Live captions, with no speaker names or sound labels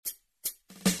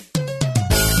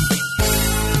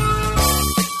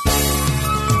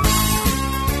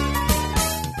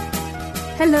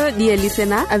Hello, dear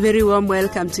listener. A very warm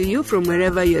welcome to you from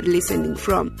wherever you're listening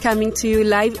from. Coming to you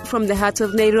live from the heart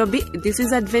of Nairobi, this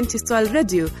is Adventist World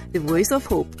Radio, the voice of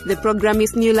hope. The program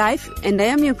is New Life, and I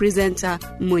am your presenter,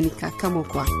 Monica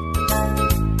Kamokwa.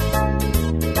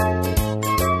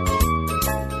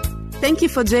 Thank you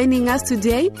for joining us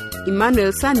today.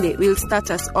 Emmanuel Sunday will start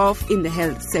us off in the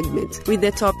health segment with the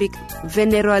topic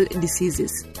venereal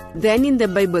diseases. Then in the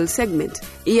Bible segment,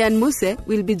 Ian Muse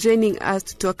will be joining us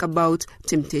to talk about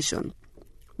temptation.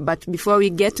 But before we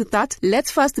get to that,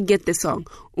 let's first get the song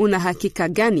Una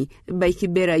Hakika Gani by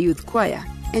Kibera Youth Choir.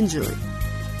 Enjoy.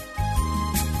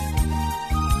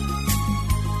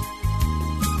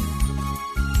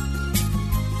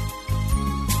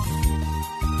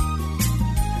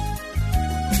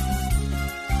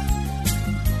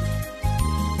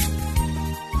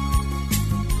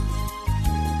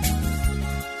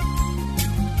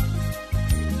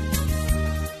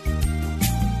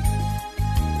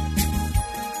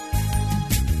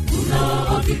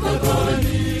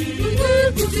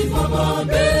 Kusimama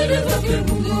mbele zake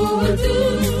Mungu wetu,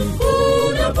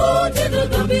 unapotenda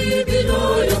dhambi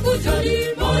bila ya kujali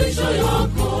maisha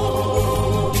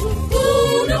yako.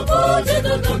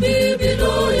 Unapotenda dhambi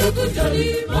bila ya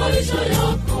kujali maisha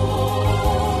yako,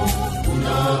 una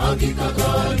hakika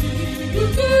gani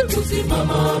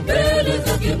kusimama mbele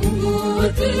zake Mungu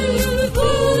wetu?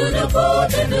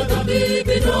 Unapotenda dhambi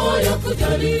bila ya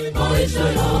kujali maisha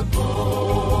yako,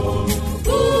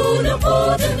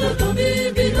 unapotenda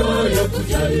dhambi bila ya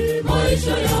kujali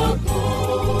maisha yako.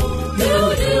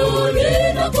 Leo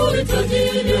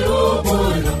ninakuhitaji leo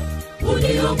Bwana,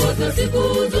 uniongoze siku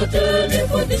zote,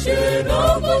 nifundishe na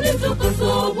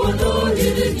kunitakaza Bwana,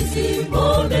 ili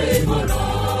nisimame imara.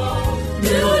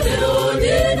 Leo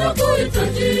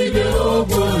ninakuhitaji leo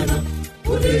Bwana,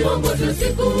 uniongoze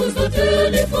siku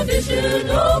zote, nifundishe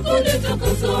na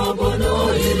kunitakaza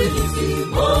Bwana, ili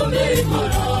nisimame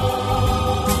imara.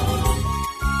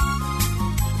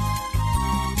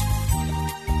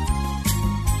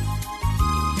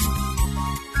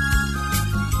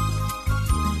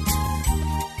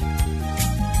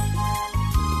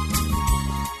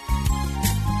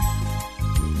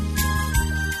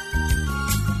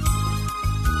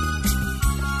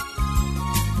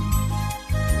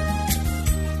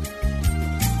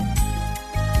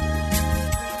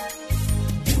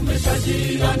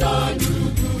 Umeshajia na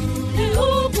ndugu,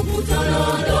 leo kukutana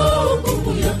na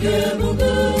hukumu yake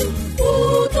Mungu.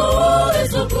 Utoe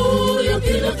hesabu ya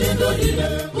kila tendo lile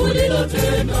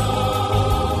ulilotenda.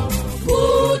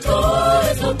 Utoe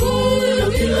hesabu ya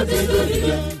kila tendo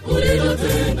lile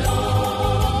ulilotenda.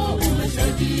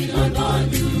 Umeshajia na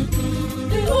ndugu,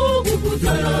 leo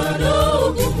kukutana na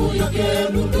hukumu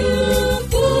yake Mungu.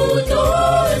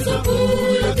 Utoe hesabu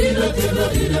ya kila tendo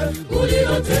lile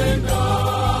ulilotenda.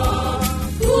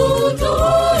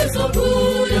 Utoe hesabu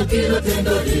ya kila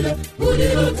tendo lile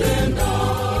ulilotenda.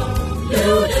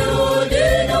 Leo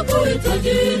ninakuhitaji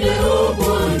leo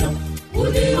Bwana,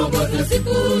 uniongoze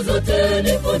siku zote,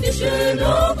 nifundishe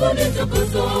na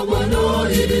kunitakaza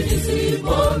Bwana, ili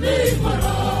nisimame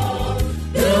imara.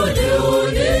 Leo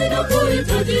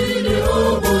ninakuhitaji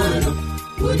leo Bwana,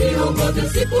 uniongoze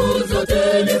siku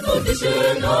zote, nifundishe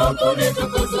na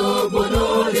kunitakaza Bwana,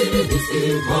 ili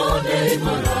nisimame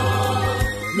imara.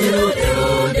 Leo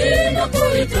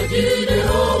ninakuhitaji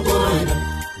leo Bwana,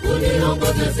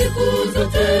 uniongoze siku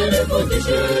zote,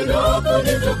 nifundishe na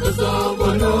kunitakaza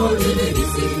Bwana, ili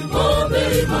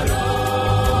nisimame imara.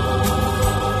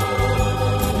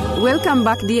 Welcome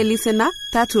back, dear listener.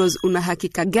 That was Una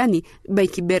Hakika Gani by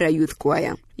Kibera Youth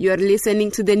Choir. You are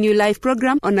listening to the New Life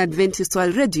program on Adventist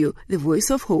World Radio, the voice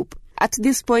of hope. At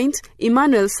this point,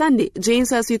 Emmanuel Sunday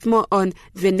joins us with more on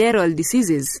venereal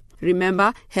diseases.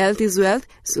 Remember, health is wealth,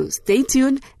 so stay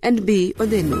tuned and be on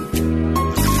the know.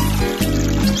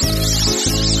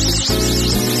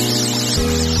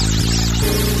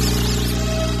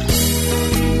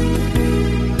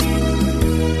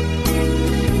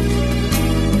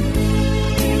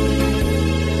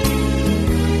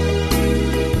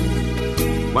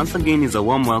 Once again is a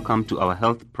warm welcome to our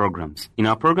health programs. In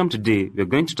our program today, we are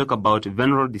going to talk about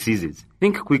venereal diseases.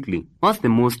 Think quickly. What's the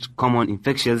most common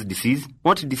infectious disease?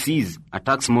 What disease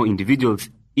attacks more individuals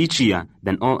each year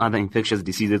than all other infectious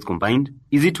diseases combined?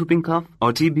 Is it whooping cough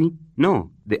or TB? No.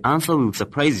 The answer will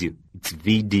surprise you. It's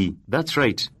VD. That's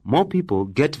right. More people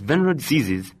get venereal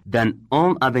diseases than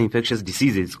all other infectious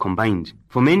diseases combined.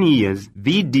 For many years,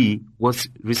 VD was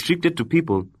restricted to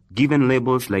people given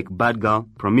labels like bad girl,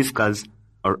 promiscuous,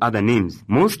 or other names.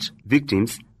 Most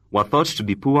victims were thought to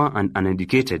be poor and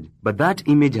uneducated. But that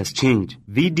image has changed.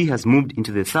 VD has moved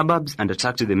into the suburbs and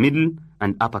attracted the middle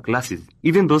and upper classes.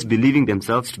 Even those believing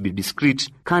themselves to be discreet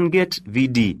can get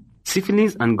VD.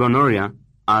 Syphilis and gonorrhea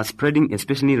are spreading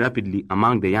especially rapidly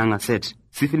among the younger set.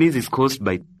 Syphilis is caused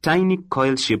by tiny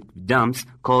coil-shaped germs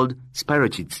called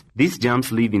spirochetes. These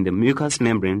germs live in the mucous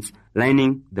membranes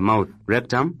lining the mouth,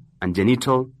 rectum, and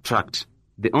genital tract.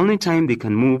 The only time they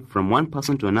can move from one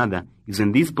person to another is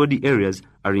when these body areas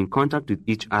are in contact with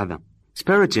each other.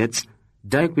 Spirochetes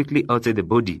die quickly outside the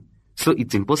body, so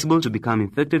it's impossible to become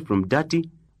infected from dirty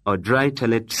or dry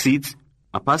toilet seats,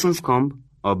 a person's comb,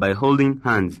 or by holding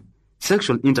hands.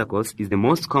 Sexual intercourse is the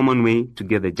most common way to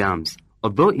get the germs,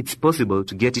 although it's possible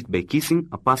to get it by kissing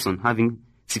a person having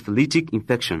syphilitic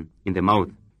infection in the mouth.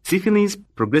 Syphilis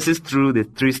progresses through the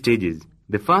 3 stages.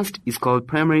 The first is called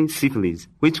primary syphilis,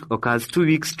 which occurs 2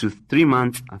 weeks to 3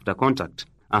 months after contact.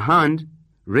 A hand,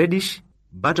 reddish,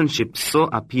 button-shaped sore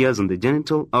appears on the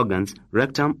genital organs,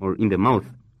 rectum, or in the mouth.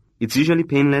 It's usually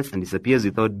painless and disappears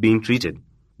without being treated.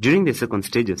 During the second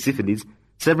stage of syphilis,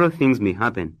 several things may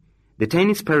happen. The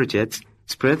tiny spirochetes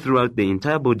spread throughout the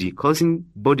entire body, causing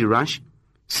body rash,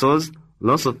 sores,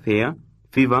 loss of hair,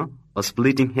 fever, or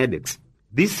splitting headaches.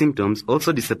 These symptoms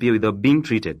also disappear without being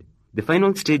treated. The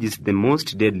final stage is the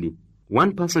most deadly.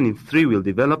 1 person in 3 will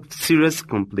develop serious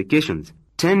complications.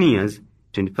 10 years,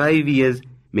 25 years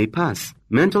may pass.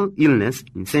 Mental illness,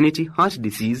 insanity, heart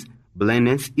disease,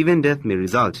 blindness, even death may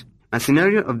result. A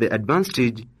scenario of the advanced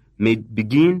stage may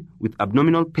begin with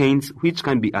abdominal pains which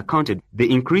can be accounted.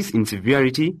 The increase in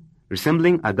severity,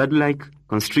 resembling a gag-like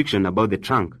constriction about the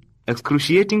trunk.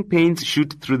 Excruciating pains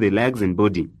shoot through the legs and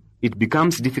body. It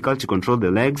becomes difficult to control the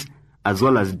legs as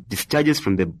well as discharges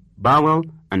from the bowel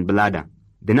and bladder.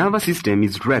 The nervous system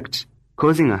is wrecked,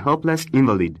 causing a helpless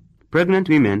invalid. Pregnant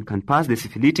women can pass the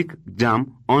syphilitic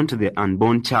germ on to the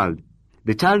unborn child.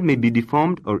 The child may be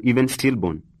deformed or even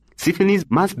stillborn. Syphilis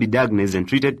must be diagnosed and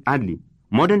treated early.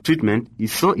 Modern treatment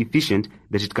is so efficient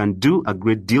that it can do a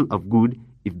great deal of good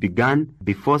if begun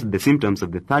before the symptoms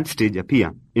of the 3rd stage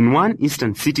appear. In one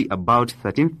eastern city, about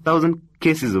 13,000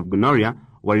 cases of gonorrhea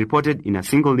were reported in a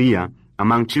single year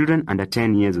among children under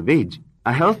 10 years of age.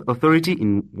 A health authority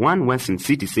in one western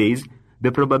city says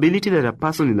the probability that a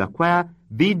person will acquire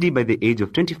VD by the age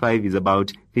of 25 is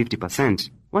about 50%.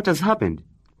 What has happened?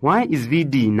 Why is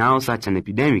VD now such an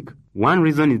epidemic? One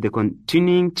reason is the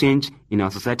continuing change in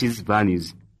our society's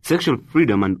values. Sexual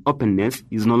freedom and openness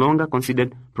is no longer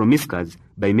considered promiscuous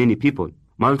by many people.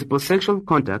 Multiple sexual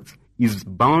contacts is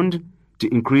bound to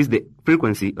increase the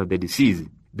frequency of the disease.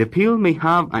 The pill may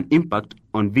have an impact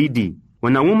on VD.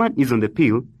 When a woman is on the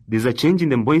pill, there is a change in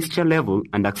the moisture level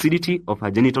and acidity of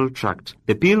her genital tract.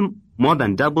 The pill more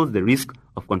than doubles the risk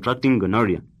of contracting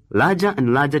gonorrhea. Larger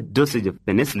and larger dosage of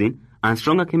penicillin and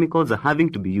stronger chemicals are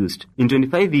having to be used. In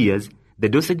 25 years, the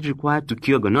dosage required to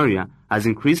cure gonorrhea has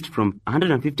increased from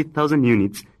 150,000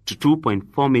 units to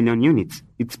 2.4 million units.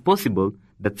 It's possible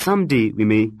that someday we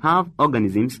may have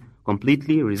organisms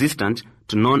completely resistant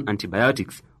to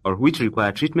non-antibiotics or which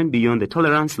require treatment beyond the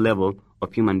tolerance level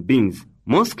of human beings.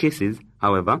 Most cases,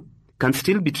 however, can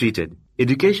still be treated.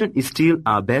 Education is still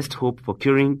our best hope for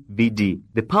curing VD.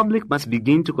 The public must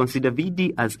begin to consider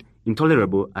VD as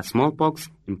intolerable as smallpox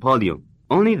and polio.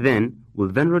 Only then will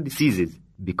venereal diseases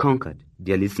be conquered.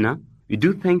 Dear listener, we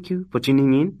do thank you for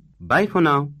tuning in. Bye for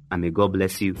now, and may God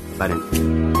bless you. Bye.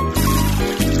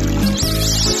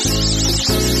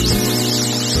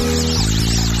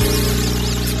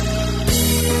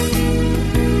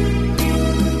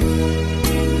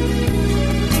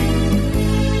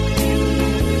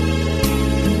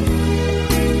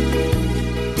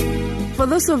 For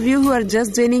those of you who are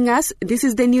just joining us, this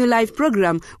is the New Life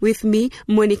program with me,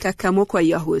 Monica Kamokwa,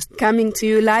 your host, coming to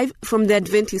you live from the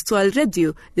Adventist World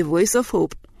Radio, the Voice of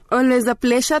Hope. Always a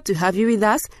pleasure to have you with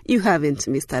us. You haven't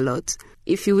missed a lot.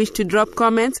 If you wish to drop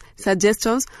comments,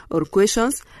 suggestions, or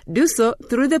questions, do so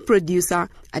through the producer,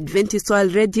 Adventist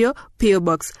World Radio, PO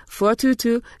Box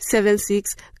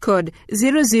 42276, code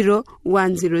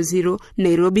 00100,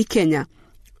 Nairobi, Kenya.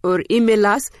 Or email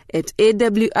us at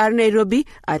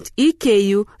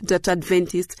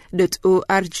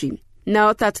awrnairobi@eku.adventist.org.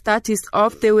 Now that is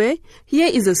off the way, here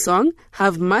is a song,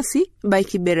 Have Mercy by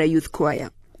Kibera Youth Choir.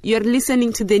 You're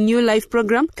listening to the New Life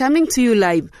program, coming to you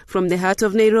live from the heart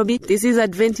of Nairobi. This is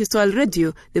Adventist World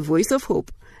Radio, the Voice of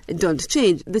Hope. Don't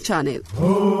change the channel.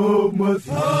 Oh,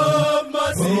 mercy, oh,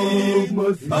 mercy, oh,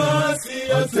 mercy,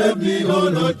 mercy, accept me, O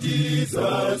Lord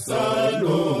Jesus, Son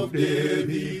of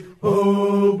David.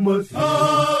 Oh, mercy,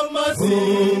 oh, mercy,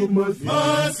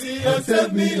 mercy, and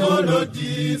save me, O Lord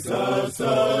Jesus,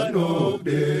 Son of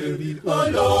David. O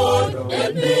Lord,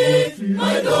 help me,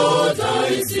 my daughter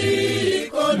is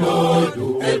sick. O Lord,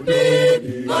 help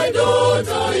me, my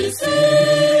daughter is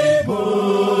sick.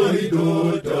 My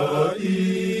daughter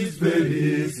is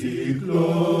very sick,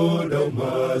 Lord of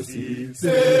mercy,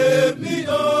 save me,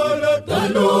 O Lord. The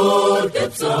Lord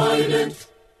kept silent.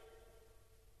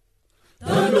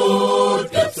 The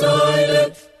Lord kept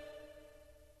silent.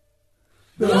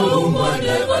 The woman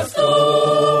never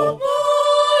stopped.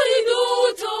 My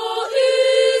daughter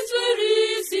is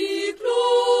very sick,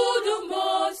 Lord of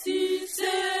mercy,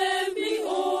 save me, O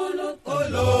Lord. O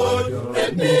Lord,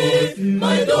 help me,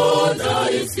 my daughter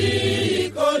is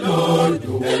sick. O Lord,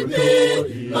 help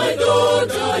me, my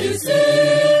daughter is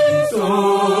sick.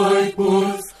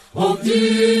 Disciples of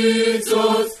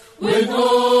Jesus, when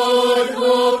on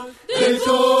hope, they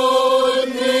told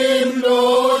him,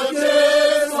 Lord,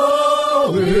 take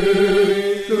away.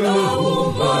 The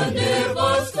woman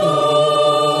never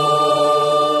stopped.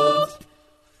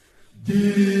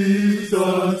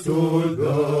 Jesus told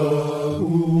the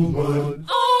woman,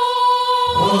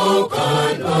 how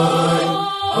can I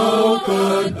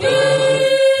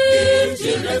give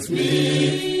children's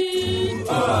meat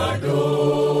to a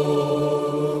dog?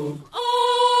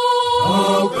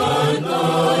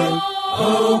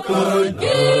 How can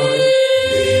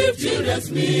give children's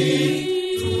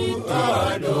meat to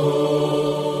a dog?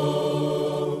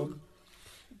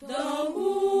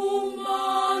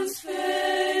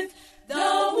 The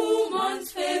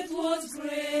woman's faith was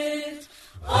great.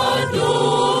 Her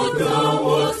daughter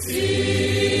was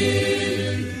healed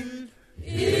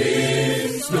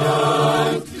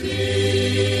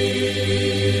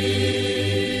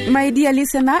instantly. My dear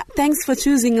listener, thanks for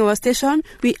choosing our station.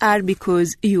 We are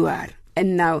because you are.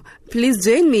 And now, please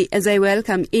join me as I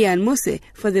welcome Ian Muse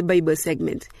for the Bible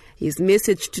segment. His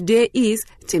message today is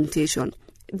temptation.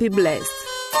 Be blessed.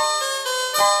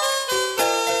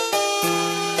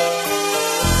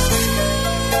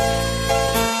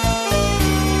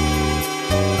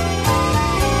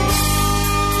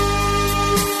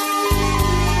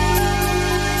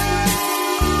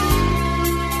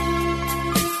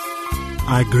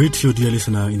 I greet you, dear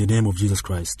listener, in the name of Jesus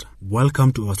Christ.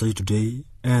 Welcome to our study today,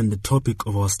 and the topic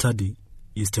of our study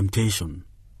is temptation.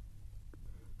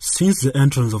 Since the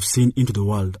entrance of sin into the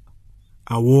world,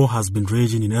 a war has been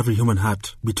raging in every human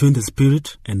heart between the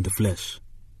spirit and the flesh.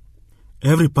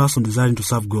 Every person desiring to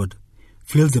serve God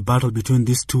feels the battle between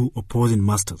these two opposing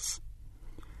masters.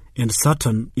 And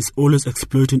Satan is always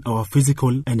exploiting our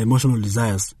physical and emotional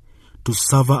desires to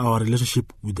sever our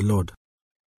relationship with the Lord.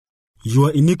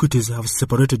 Your iniquities have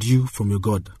separated you from your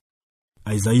God.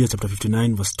 Isaiah chapter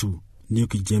 59 verse 2, New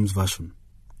King James Version.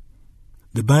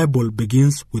 The Bible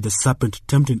begins with the serpent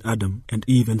tempting Adam and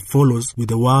Eve and follows with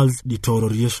the world's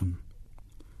deterioration.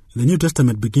 The New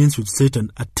Testament begins with Satan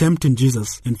attempting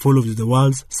Jesus and follows with the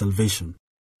world's salvation.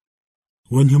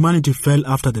 When humanity fell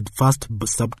after the first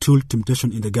subtle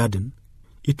temptation in the garden,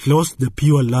 it lost the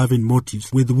pure loving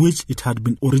motives with which it had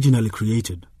been originally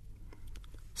created.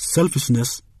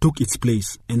 Selfishness took its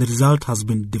place, and the result has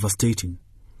been devastating.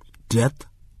 Death,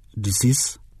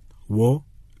 disease, war,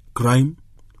 crime,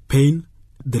 pain,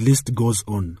 the list goes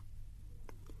on.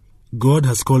 God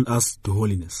has called us to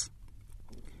holiness.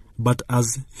 But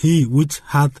as he which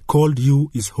hath called you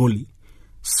is holy,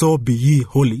 so be ye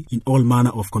holy in all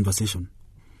manner of conversation.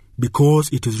 Because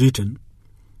it is written,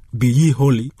 Be ye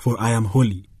holy, for I am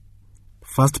holy.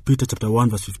 1 Peter chapter 1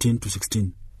 verse 15 to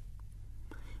 16.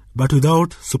 But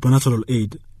without supernatural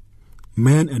aid,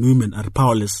 men and women are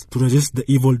powerless to resist the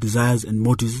evil desires and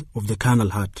motives of the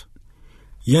carnal heart.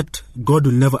 Yet, God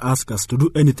will never ask us to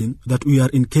do anything that we are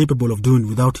incapable of doing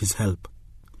without His help.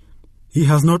 He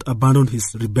has not abandoned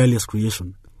His rebellious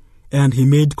creation, and He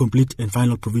made complete and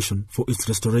final provision for its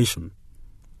restoration.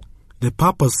 The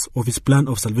purpose of His plan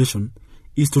of salvation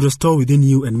is to restore within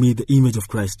you and me the image of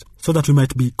Christ, so that we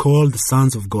might be called the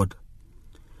sons of God.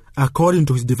 According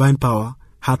to His divine power,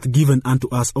 hath given unto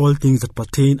us all things that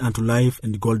pertain unto life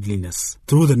and godliness,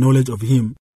 through the knowledge of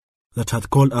Him that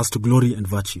hath called us to glory and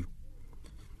virtue,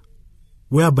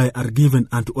 whereby are given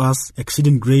unto us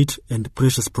exceeding great and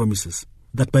precious promises,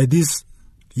 that by this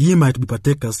ye might be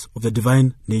partakers of the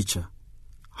divine nature,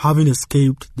 having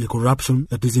escaped the corruption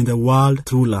that is in the world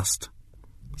through lust.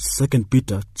 2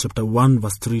 Peter chapter 1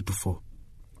 verse 3 to 4.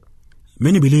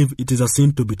 Many believe it is a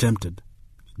sin to be tempted.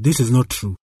 This is not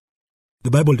true. The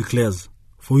Bible declares,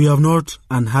 For we have not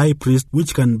an high priest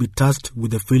which can be touched with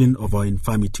the feeling of our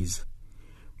infirmities,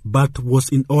 but was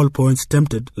in all points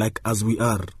tempted like as we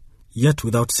are, yet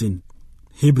without sin.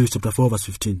 Hebrews chapter 4 verse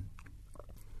 15.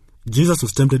 Jesus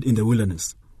was tempted in the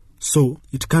wilderness, so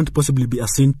it can't possibly be a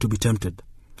sin to be tempted.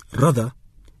 Rather,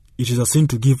 it is a sin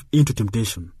to give in to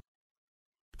temptation.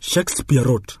 Shakespeare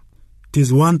wrote,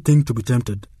 "'Tis one thing to be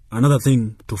tempted, another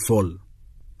thing to fall."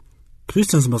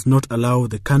 Christians must not allow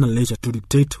the carnal nature to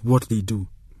dictate what they do.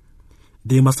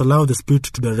 They must allow the Spirit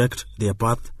to direct their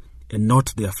path and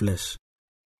not their flesh.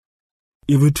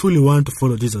 If we truly want to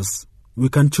follow Jesus, we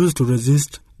can choose to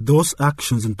resist those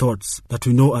actions and thoughts that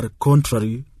we know are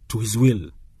contrary to His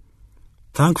will.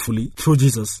 Thankfully, through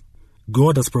Jesus,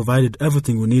 God has provided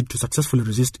everything we need to successfully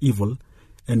resist evil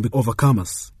and be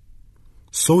overcomers.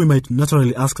 So we might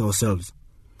naturally ask ourselves,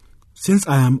 since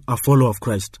I am a follower of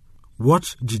Christ,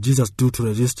 what did Jesus do to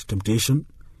resist temptation?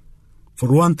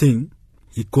 For one thing,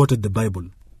 He quoted the Bible.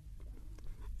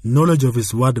 Knowledge of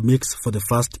His word makes for the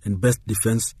first and best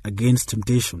defense against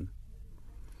temptation.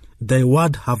 Thy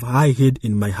word have I hid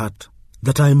in my heart,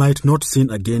 that I might not sin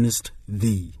against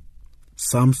Thee.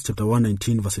 Psalms chapter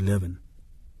 119 verse 11.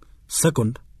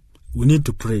 Second, we need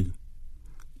to pray.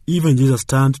 Even Jesus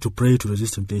turned to pray to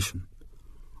resist temptation.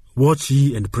 Watch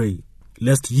ye and pray,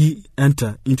 lest ye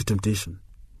enter into temptation.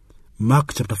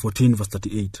 Mark chapter 14 verse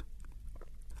 38.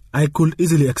 I could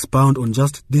easily expound on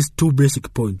just these two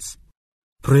basic points,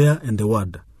 prayer and the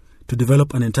word, to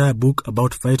develop an entire book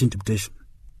about fighting temptation.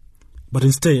 But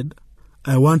instead,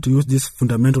 I want to use these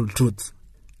fundamental truths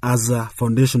as a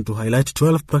foundation to highlight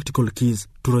 12 practical keys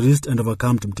to resist and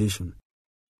overcome temptation.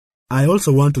 I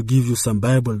also want to give you some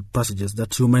Bible passages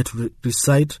that you might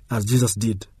recite as Jesus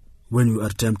did when you are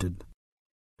tempted.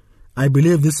 I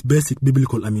believe this basic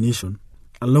biblical ammunition,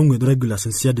 along with regular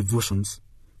sincere devotions,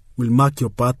 will mark your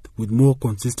path with more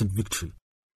consistent victory.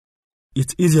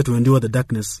 It's easier to endure the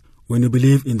darkness when you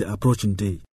believe in the approaching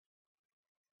day.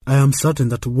 I am certain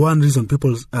that one reason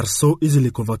people are so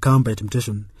easily overcome by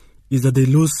temptation is that they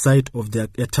lose sight of their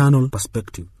eternal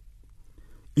perspective.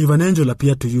 If an angel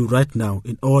appeared to you right now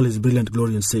in all his brilliant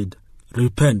glory and said,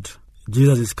 "Repent,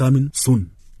 Jesus is coming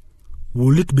soon,"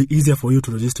 will it be easier for you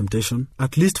to resist temptation,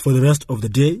 at least for the rest of the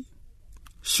day?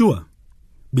 Sure,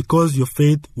 because your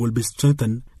faith will be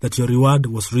strengthened that your reward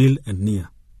was real and near.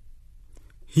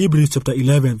 Hebrews chapter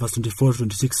 11 verse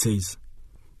 24-26 says,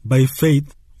 "By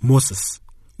faith Moses,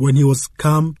 when he was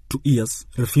come to years,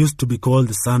 refused to be called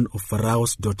the son of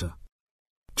Pharaoh's daughter,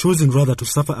 choosing rather to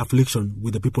suffer affliction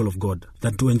with the people of God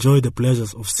than to enjoy the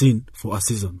pleasures of sin for a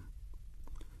season,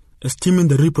 esteeming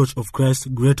the reproach of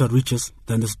Christ greater riches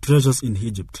than the treasures in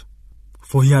Egypt,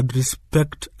 for he had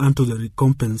respect unto the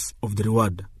recompense of the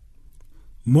reward."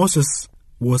 Moses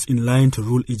was in line to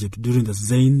rule Egypt during the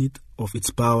zenith of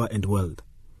its power and wealth.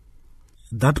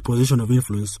 That position of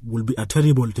influence will be a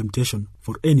terrible temptation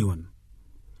for anyone.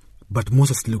 But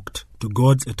Moses looked to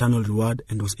God's eternal reward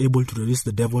and was able to resist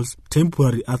the devil's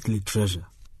temporary earthly treasure.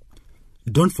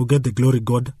 Don't forget the glory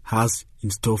God has in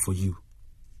store for you.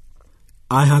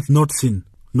 "Eye hath not seen,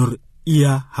 nor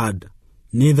ear heard,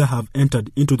 neither have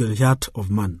entered into the heart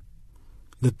of man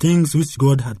the things which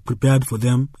God hath prepared for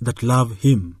them that love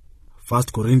Him."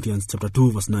 1 Corinthians chapter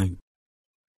 2 verse 9.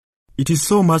 It is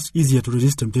so much easier to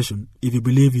resist temptation if you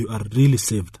believe you are really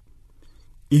saved.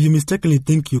 If you mistakenly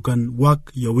think you can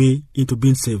work your way into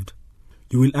being saved,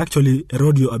 you will actually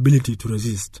erode your ability to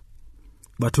resist.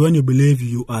 But when you believe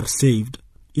you are saved,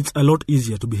 it's a lot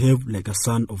easier to behave like a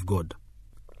son of God.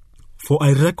 "For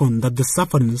I reckon that the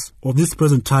sufferings of this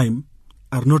present time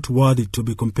are not worthy to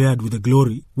be compared with the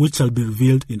glory which shall be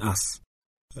revealed in us."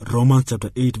 Romans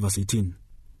chapter 8 verse 18.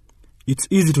 It's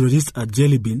easy to resist a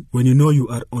jelly bean when you know you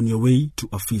are on your way to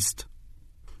a feast.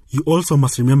 You also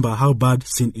must remember how bad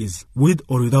sin is, with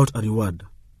or without a reward.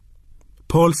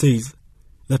 Paul says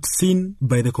that sin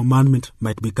by the commandment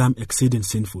might become exceeding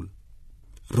sinful.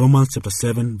 Romans chapter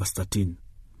 7 verse 13.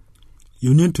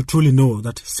 You need to truly know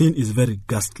that sin is very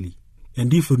ghastly,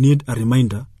 and if you need a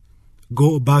reminder,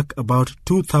 go back about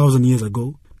 2,000 years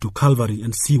ago to Calvary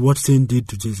and see what sin did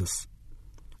to Jesus.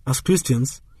 As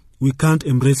Christians, we can't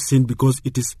embrace sin because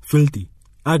it is filthy,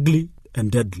 ugly,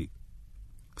 and deadly.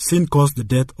 Sin caused the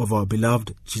death of our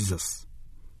beloved Jesus.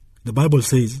 The Bible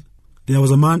says, "There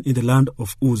was a man in the land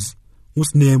of Uz,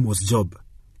 whose name was Job,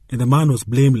 and the man was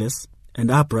blameless and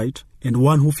upright, and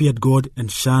one who feared God and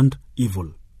shunned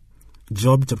evil."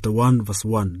 Job chapter 1 verse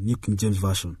 1, New King James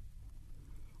Version.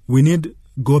 We need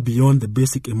go beyond the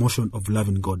basic emotion of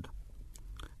loving God.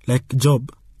 Like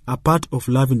Job, a part of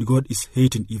loving God is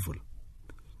hating evil.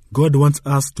 God wants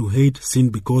us to hate sin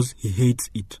because He hates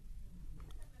it.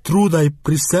 "Through thy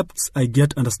precepts I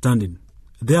get understanding.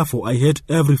 Therefore I hate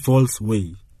every false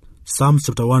way." Psalms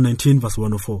chapter 119 verse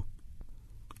 104.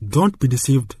 Don't be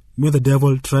deceived when the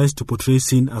devil tries to portray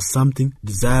sin as something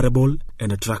desirable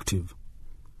and attractive.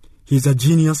 He's a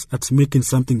genius at making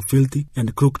something filthy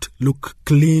and crooked look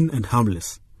clean and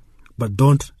harmless. But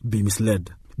don't be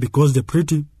misled, because the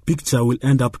pretty picture will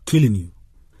end up killing you.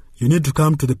 You need to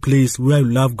come to the place where you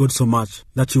love God so much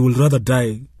that you will rather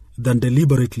die than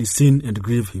deliberately sin and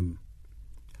grieve Him.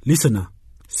 Listener,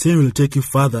 sin will take you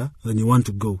further than you want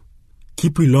to go,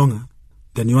 keep you longer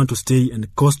than you want to stay,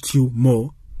 and cost you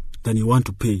more than you want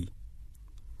to pay.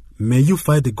 May you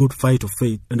fight the good fight of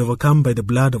faith and overcome by the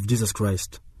blood of Jesus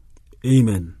Christ.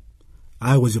 Amen.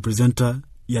 I was your presenter,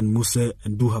 Ian Muse,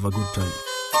 and do have a good time.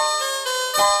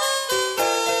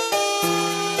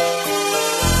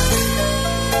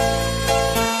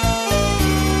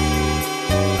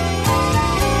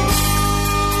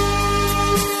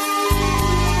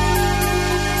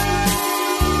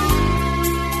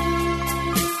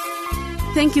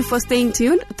 Thank you for staying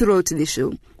tuned throughout the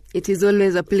show. It is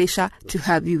always a pleasure to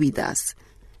have you with us.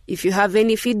 If you have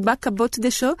any feedback about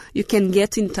the show, you can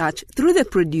get in touch through the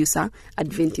producer,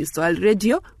 Adventist World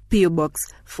Radio, PO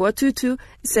Box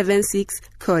 42276,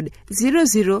 code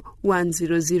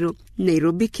 00100,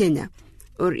 Nairobi, Kenya.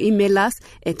 Or email us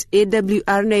at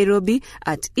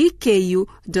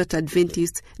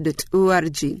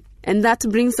awrnairobi@eku.adventist.org. And that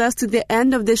brings us to the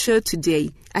end of the show today.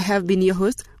 I have been your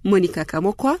host, Monica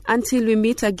Kamokwa. Until we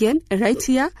meet again right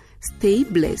here, stay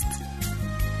blessed.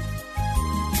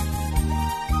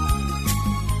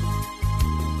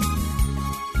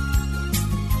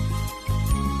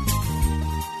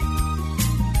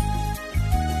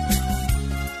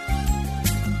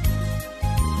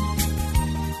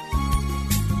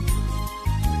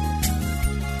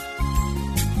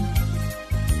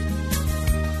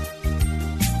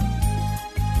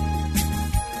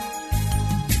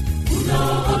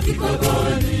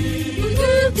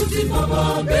 Kusimama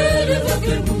mbele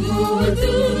zake Mungu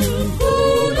wetu,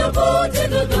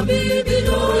 unapotenda dhambi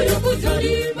bila ya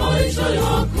kujali maisha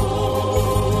yako,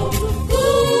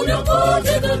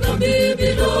 unapotenda dhambi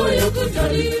bila ya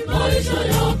kujali maisha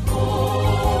yako,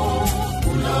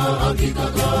 una hakika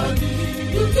gani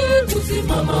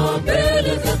kusimama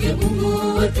mbele zake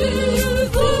Mungu wetu,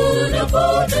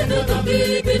 unapotenda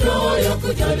dhambi bila ya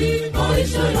kujali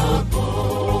maisha yako,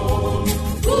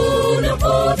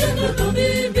 unapotenda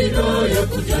dhambi bila ya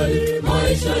kujali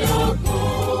maisha yako.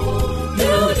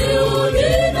 Leo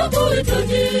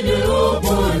ninakuhitaji leo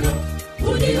Bwana,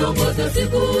 uniongoze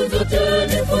siku zote,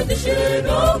 nifundishe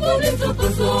na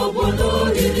kunitakaza Bwana,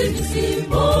 ili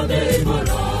nisimame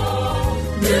imara.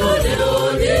 Leo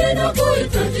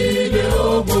ninakuhitaji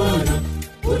leo Bwana,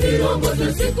 uniongoze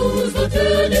siku zote,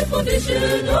 nifundishe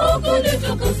na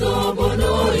kunitakaza Bwana,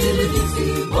 ili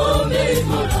nisimame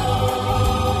imara.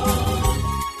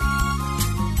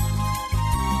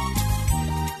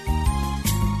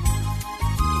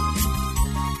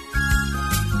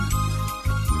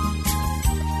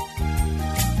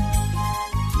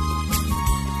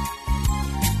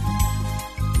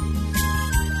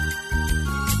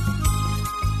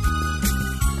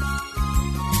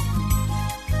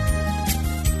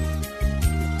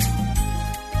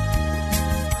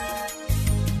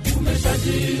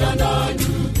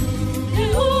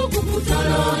 Leo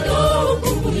kukutana na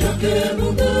hukumu yake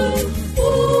Mungu,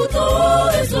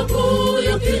 utoe hesabu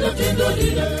ya kila tendo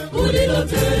lile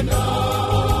ulilotenda,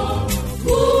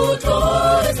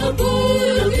 utoe hesabu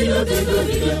ya kila tendo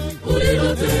lile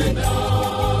ulilotenda.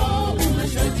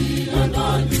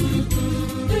 Umeshajiandaa ndugu,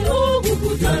 leo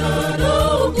kukutana na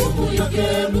hukumu yake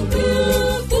Mungu,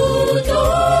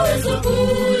 utoe hesabu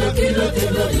ya kila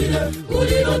tendo lile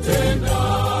ulilotenda,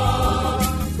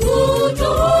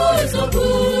 utoe hesabu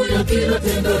ya kila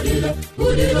tendo lile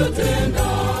ulilotenda.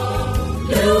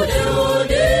 Leo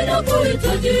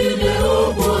ninakuhitaji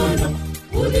leo Bwana,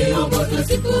 uniongoze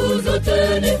siku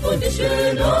zote,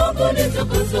 nifundishe na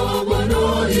kunitakaza Bwana,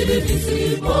 ili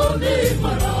nisimame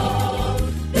imara.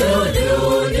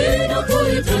 Leo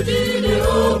ninakuhitaji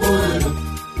leo Bwana,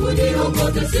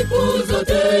 uniongoze siku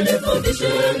zote,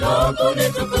 nifundishe na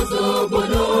kunitakaza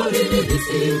Bwana, ili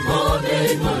nisimame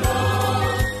imara.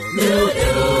 Leo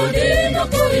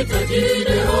ninakuhitaji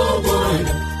leo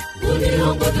Bwana,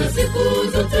 uniongoze siku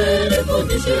zote,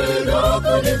 nifundishe na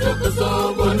kunitakaza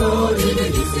Bwana, ili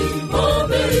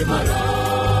nisimame imara.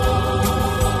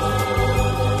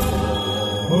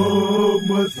 Oh,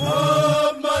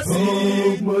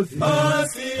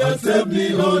 mercy, accept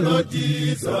me, O Lord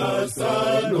Jesus,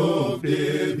 Son of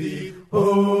David.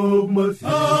 Oh, mercy,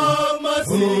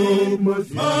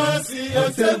 mercy,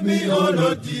 accept me, O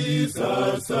Lord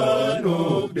Jesus, Son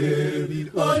of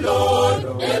David. Oh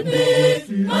Lord, help me,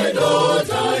 my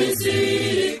daughter is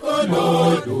sick. Oh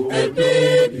Lord, help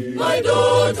me, my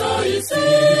daughter is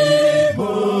sick.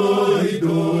 My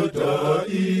daughter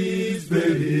is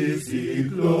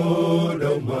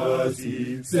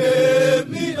Save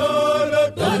me, O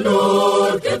Lord. The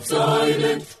Lord kept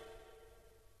silent.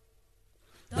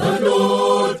 The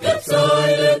Lord kept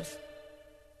silent.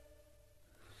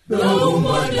 The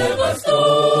woman never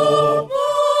stopped.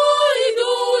 My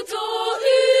daughter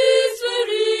is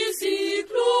very sick.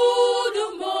 Lord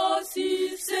of mercy,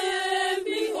 save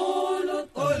me, O Lord.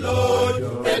 O Lord,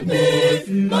 help me.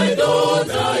 My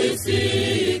daughter is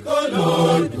sick. O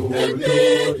Lord, help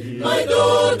me. My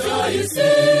daughter is sick.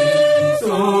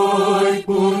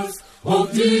 Disciples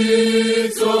of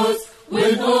Jesus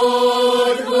went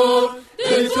on home.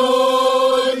 They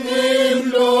told him,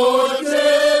 Lord,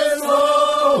 take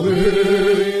away.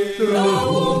 The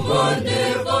woman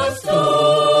never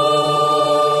stopped.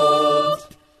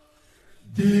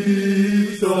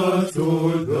 Jesus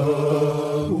told the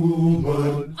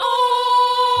woman,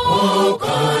 how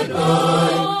can I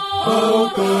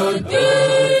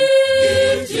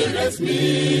give children's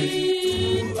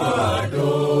meat to a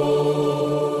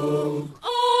dog?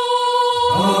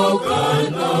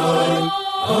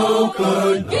 How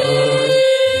can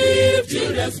give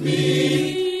children's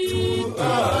meat to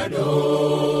a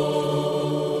dog?